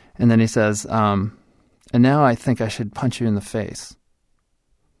 and then he says, and now I think I should punch you in the face.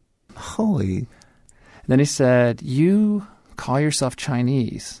 Holy. And then he said, you call yourself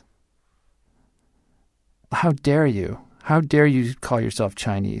Chinese. How dare you? How dare you call yourself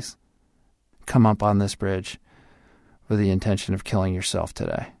Chinese? Come up on this bridge with the intention of killing yourself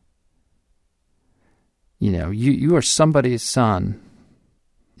today. You know, you are somebody's son.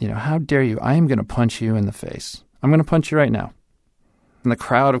 You know, how dare you? I am going to punch you in the face. I'm going to punch you right now. And the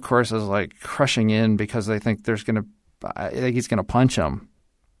crowd, of course, is like crushing in because they think he's going to punch him.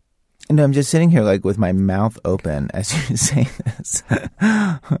 And I'm just sitting here like with my mouth open as you say this.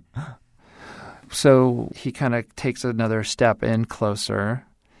 So he kind of takes another step in closer,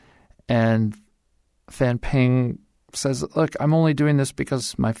 and Fan Ping says, look, I'm only doing this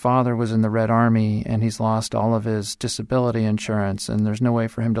because my father was in the Red Army and he's lost all of his disability insurance and there's no way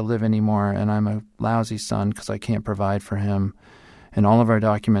for him to live anymore, and I'm a lousy son because I can't provide for him, and all of our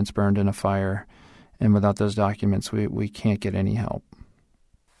documents burned in a fire, and without those documents we can't get any help.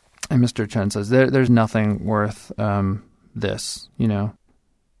 And Mr. Chen says, there's nothing worth this, you know.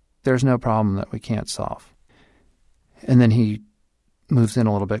 There's no problem that we can't solve. And then he moves in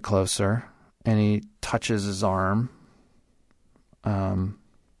a little bit closer, and he touches his arm,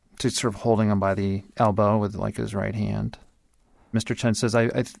 to sort of holding him by the elbow with like his right hand. Mr. Chen says, I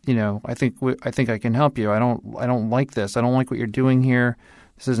think I can help you. I don't like this. I don't like what you're doing here.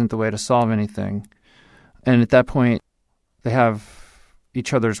 This isn't the way to solve anything. And at that point, they have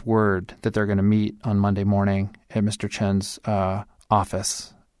each other's word that they're going to meet on Monday morning at Mr. Chen's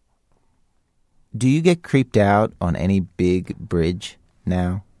office. Do you get creeped out on any big bridge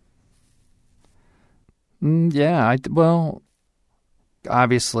now? Yeah, well,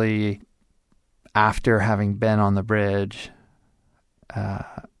 obviously, after having been on the bridge,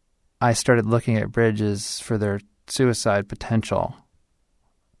 I started looking at bridges for their suicide potential.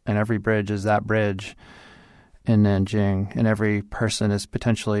 And every bridge is that bridge in Nanjing, and every person is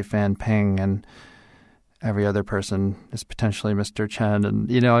potentially Fan Ping, and every other person is potentially Mr. Chen.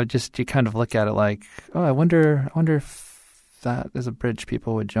 And, you know, you kind of look at it like, oh, I wonder if that is a bridge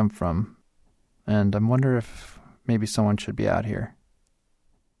people would jump from. And I wonder if maybe someone should be out here.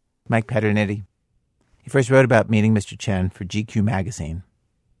 Mike Paterniti. He first wrote about meeting Mr. Chen for GQ magazine.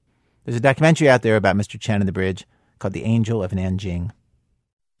 There's a documentary out there about Mr. Chen and the bridge called The Angel of Nanjing.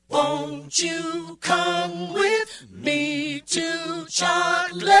 Won't you come with me to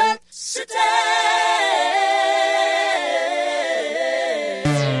Chocolate City?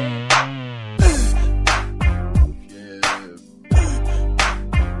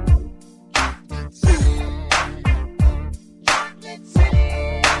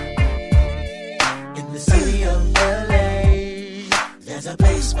 In the city of LA, there's a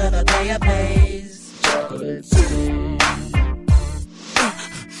place where the player plays Chocolate City.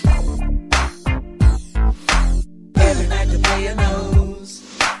 Every night the player knows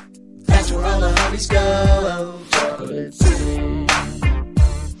that's where all the homies go. Chocolate City.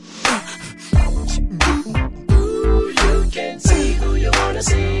 Ooh, you can see who you wanna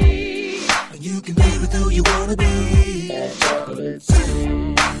see, and you can be with who you wanna be at Chocolate City.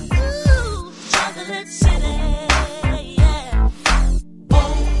 Ooh, Chocolate City.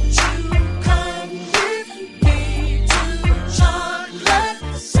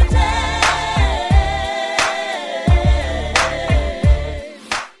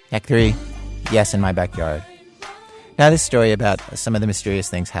 Act 3, yes, in my backyard. Now this story about some of the mysterious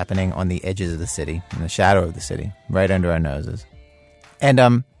things happening on the edges of the city, in the shadow of the city, right under our noses. And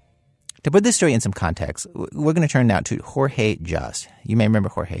to put this story in some context, we're going to turn now to Jorge Just. You may remember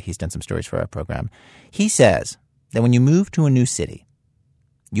Jorge. He's done some stories for our program. He says that when you move to a new city,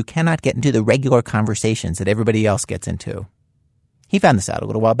 you cannot get into the regular conversations that everybody else gets into. He found this out a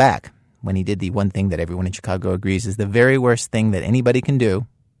little while back when he did the one thing that everyone in Chicago agrees is the very worst thing that anybody can do.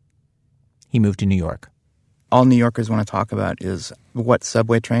 He moved to New York. All New Yorkers want to talk about is what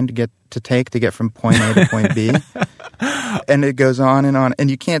subway train to get from point A to point B. And it goes on.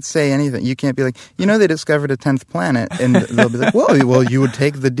 And you can't say anything. You can't be like, they discovered a 10th planet. And they'll be like, well, you would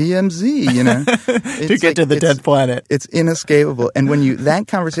take the DMZ, to get to the 10th planet. It's inescapable. And when that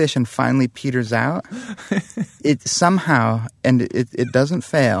conversation finally peters out, it somehow, and it doesn't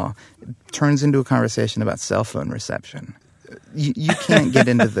fail, turns into a conversation about cell phone reception. You can't get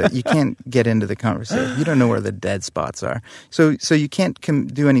into the conversation. You don't know where the dead spots are. So you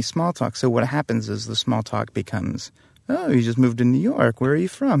can't do any small talk. So what happens is the small talk becomes, oh, you just moved to New York. Where are you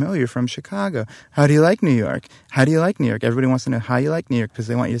from? Oh, you're from Chicago. How do you like New York? How do you like New York? Everybody wants to know how you like New York because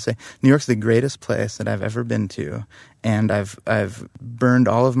they want you to say, New York's the greatest place that I've ever been to. And I've burned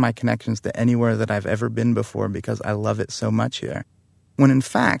all of my connections to anywhere that I've ever been before because I love it so much here. When in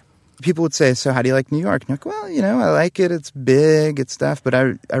fact, people would say, so how do you like New York? And you're like, well, I like it. It's big, it's stuff, but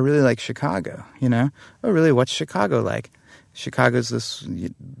I really like Chicago, Oh, really? What's Chicago like? Chicago's this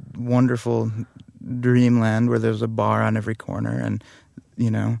wonderful dreamland where there's a bar on every corner and,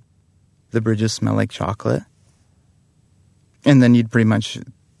 the bridges smell like chocolate. And then you'd pretty much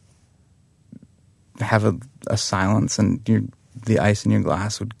have a silence and the ice in your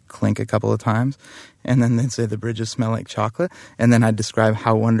glass would clink a couple of times. And then they'd say the bridges smell like chocolate. And then I'd describe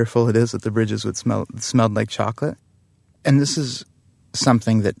how wonderful it is that the bridges would smelled like chocolate. And this is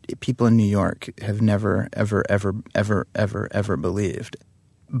something that people in New York have never, ever, ever, ever, ever, ever believed.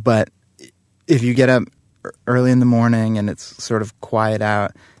 But if you get up early in the morning and it's sort of quiet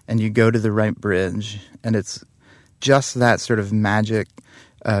out and you go to the right bridge and it's just that sort of magic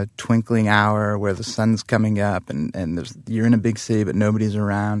twinkling hour where the sun's coming up and you're in a big city but nobody's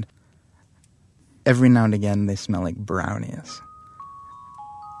around, every now and again they smell like brownies.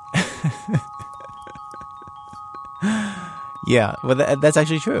 Yeah, well, that's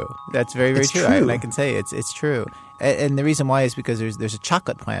actually true. That's very, very true. True. I can say it's true. And the reason why is because there's a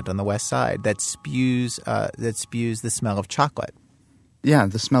chocolate plant on the west side that spews the smell of chocolate. Yeah,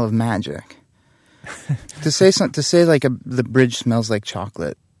 the smell of magic. To say the bridge smells like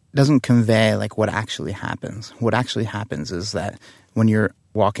chocolate doesn't convey like what actually happens. What actually happens is that when you're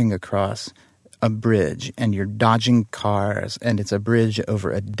walking across a bridge and you're dodging cars and it's a bridge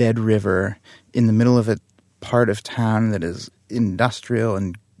over a dead river in the middle of a part of town that is industrial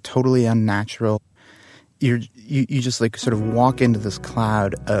and totally unnatural, you just like sort of walk into this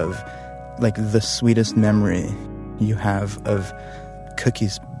cloud of like the sweetest memory you have of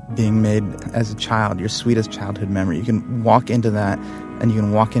cookies being made as a child, your sweetest childhood memory. You can walk into that and you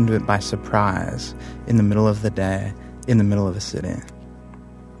can walk into it by surprise in the middle of the day, in the middle of a city.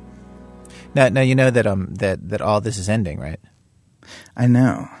 Now you know that that all this is ending, right? I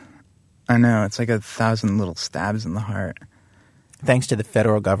know. It's like 1,000 little stabs in the heart. Thanks to the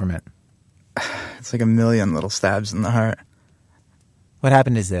federal government. It's like 1,000,000 little stabs in the heart. What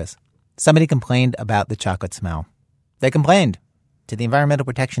happened is this. Somebody complained about the chocolate smell. They complained to the Environmental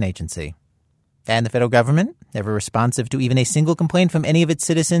Protection Agency. And the federal government, never responsive to even a single complaint from any of its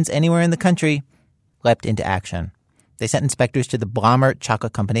citizens anywhere in the country, leapt into action. They sent inspectors to the Blommer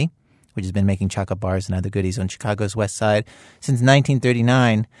Chocolate Company, which has been making chocolate bars and other goodies on Chicago's west side since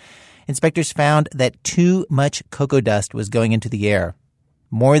 1939. Inspectors found that too much cocoa dust was going into the air,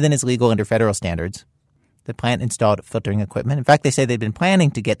 more than is legal under federal standards. The plant installed filtering equipment. In fact, they say they'd been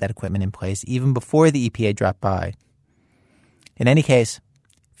planning to get that equipment in place even before the EPA dropped by. In any case,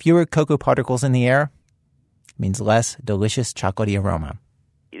 fewer cocoa particles in the air means less delicious chocolatey aroma.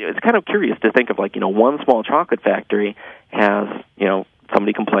 It's kind of curious to think of one small chocolate factory has,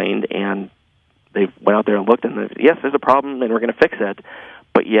 somebody complained and they went out there and looked and yes, there's a problem and we're going to fix it.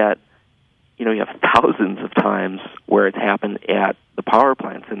 But yet, you have thousands of times where it's happened at the power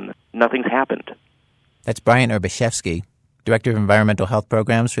plants and nothing's happened. That's Brian Urbashevsky, Director of Environmental Health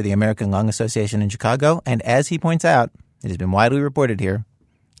Programs for the American Lung Association in Chicago. And as he points out, it has been widely reported here,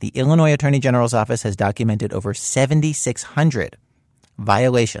 the Illinois Attorney General's office has documented over 7,600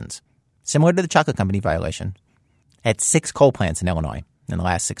 violations, similar to the chocolate company violation, at 6 coal plants in Illinois in the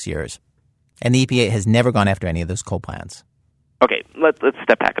last 6 years. And the EPA has never gone after any of those coal plants. Okay, let's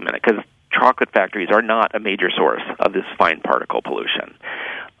step back a minute, because chocolate factories are not a major source of this fine particle pollution.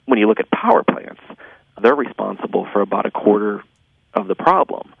 when you look at power plants, they're responsible for about a quarter of the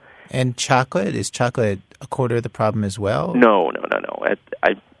problem. And chocolate? Is chocolate a quarter of the problem as well? No.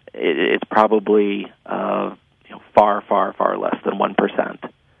 It's probably far, far, far less than 1%.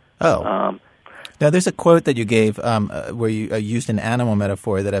 Oh. Now, there's a quote that you gave where you used an animal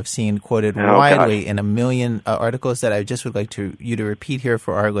metaphor that I've seen quoted widely in a million articles that I just would like you to repeat here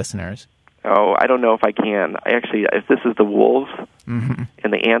for our listeners. Oh, I don't know if I can. If this is the wolves and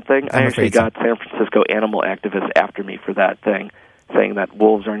the ant thing, I actually got San Francisco animal activists after me for that thing, saying that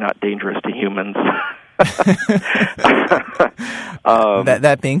wolves are not dangerous to humans.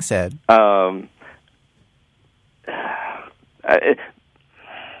 That being said, I'll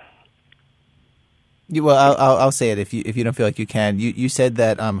say it if you don't feel like you can. You said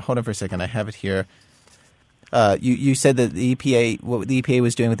that. Hold on for a second. I have it here. You said that the EPA, what the EPA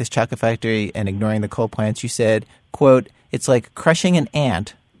was doing with this chocolate factory and ignoring the coal plants. You said, quote, "It's like crushing an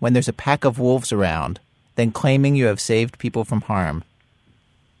ant when there's a pack of wolves around, then claiming you have saved people from harm."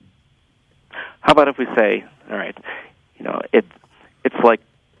 How about if we say, all right, it's like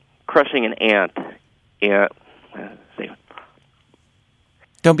crushing an ant.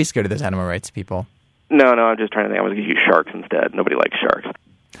 Don't be scared of those animal rights people. No, I'm just trying to think. I'm going to use sharks instead. Nobody likes sharks.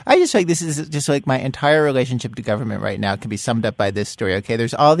 I just like this is just like my entire relationship to government right now can be summed up by this story. Okay,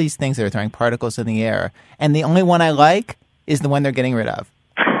 there's all these things that are throwing particles in the air, and the only one I like is the one they're getting rid of.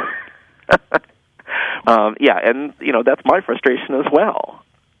 And that's my frustration as well.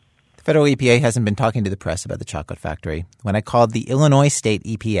 The federal EPA hasn't been talking to the press about the chocolate factory. When I called the Illinois State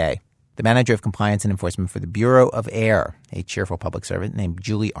EPA, the manager of compliance and enforcement for the Bureau of Air, a cheerful public servant named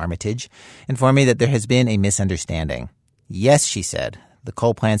Julie Armitage, informed me that there has been a misunderstanding. Yes, she said, the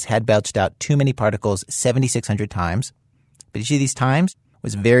coal plants had belched out too many particles 7,600 times, but each of these times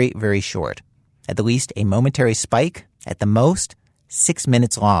was very, very short. At the least, a momentary spike, at the most, 6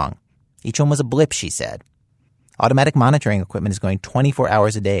 minutes long. Each one was a blip, she said. Automatic monitoring equipment is going 24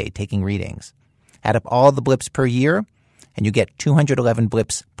 hours a day, taking readings. Add up all the blips per year, and you get 211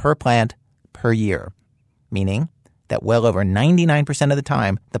 blips per plant per year, meaning that well over 99% of the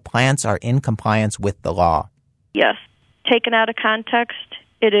time, the plants are in compliance with the law. Yes. Taken out of context,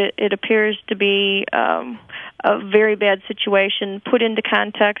 it appears to be a very bad situation. Put into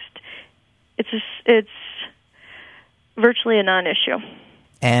context, it's virtually a non-issue.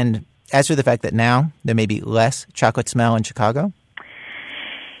 And as for the fact that now there may be less chocolate smell in Chicago?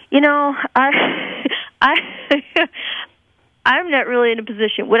 I'm not really in a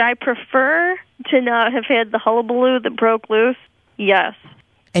position. Would I prefer to not have had the hullabaloo that broke loose? Yes.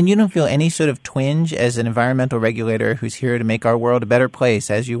 And you don't feel any sort of twinge as an environmental regulator who's here to make our world a better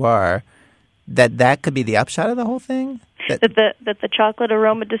place, as you are, that could be the upshot of the whole thing? That the chocolate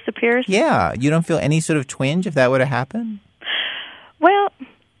aroma disappears? Yeah. You don't feel any sort of twinge if that were to happen? Well,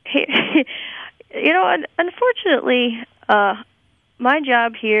 unfortunately, my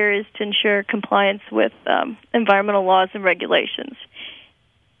job here is to ensure compliance with environmental laws and regulations.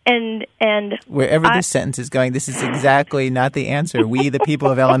 And wherever this sentence is going, this is exactly not the answer we, the people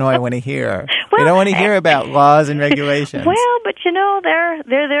of Illinois, want to hear. They don't want to hear about laws and regulations. Well, but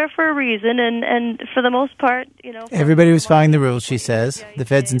they're there for a reason, and for the most part, everybody was following the rules, she says. The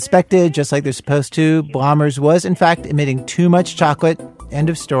feds inspected just like they're supposed to. Blomers was, in fact, emitting too much chocolate. End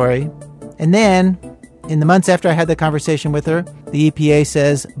of story. And then, in the months after I had the conversation with her, the EPA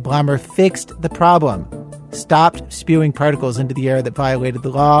says Blomer fixed the problem. Stopped spewing particles into the air that violated the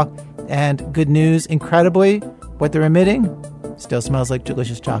law. And good news, incredibly, what they're emitting still smells like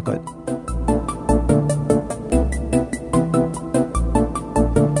delicious chocolate.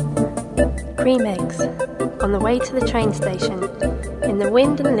 Cream eggs. On the way to the train station. In the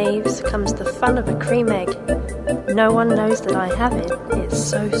wind and leaves comes the fun of a cream egg. No one knows that I have it. It's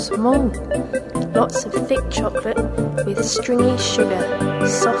so small. Lots of thick chocolate with stringy sugar,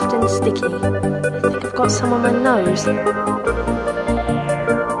 soft and sticky. I think I've got some on my nose.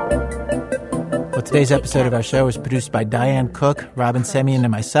 Well, today's episode of our show was produced by Diane Cook, Robin Semyon,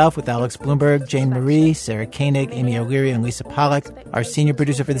 and myself, with Alex Bloomberg, Jane Marie, Sarah Koenig, Amy O'Leary, and Lisa Pollack. Our senior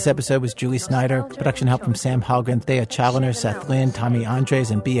producer for this episode was Julie Snyder. Production help from Sam Hallgren, Thea Challoner, Seth Lynn, Tommy Andres,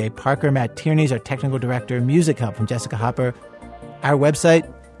 and B.A. Parker. Matt Tierney's our technical director. Music help from Jessica Hopper. Our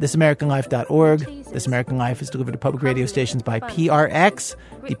website, thisamericanlife.org. This American Life is delivered to public radio stations by PRX,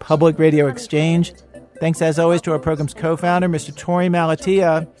 the Public Radio Exchange. Thanks, as always, to our program's co-founder, Mr. Tori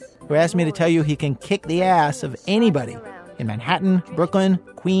Malatia, who asked me to tell you he can kick the ass of anybody in Manhattan, Brooklyn,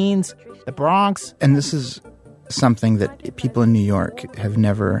 Queens, the Bronx. And this is something that people in New York have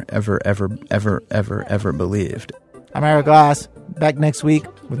never, ever, ever, ever, ever, ever believed. I'm Ira Glass. Back next week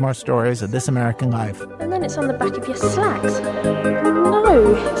with more stories of This American Life. And then it's on the back of your slacks.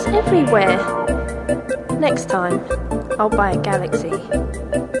 No, it's everywhere. Next time, I'll buy a Galaxy.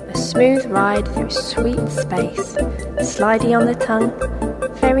 A smooth ride through sweet space, slidey on the tongue,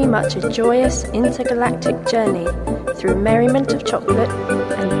 very much a joyous intergalactic journey through merriment of chocolate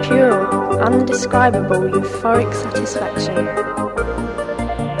and pure, undescribable euphoric satisfaction.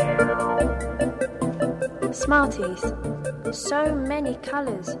 Smarties. So many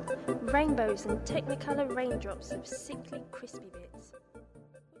colours, rainbows and technicolor raindrops of sickly crispy bits.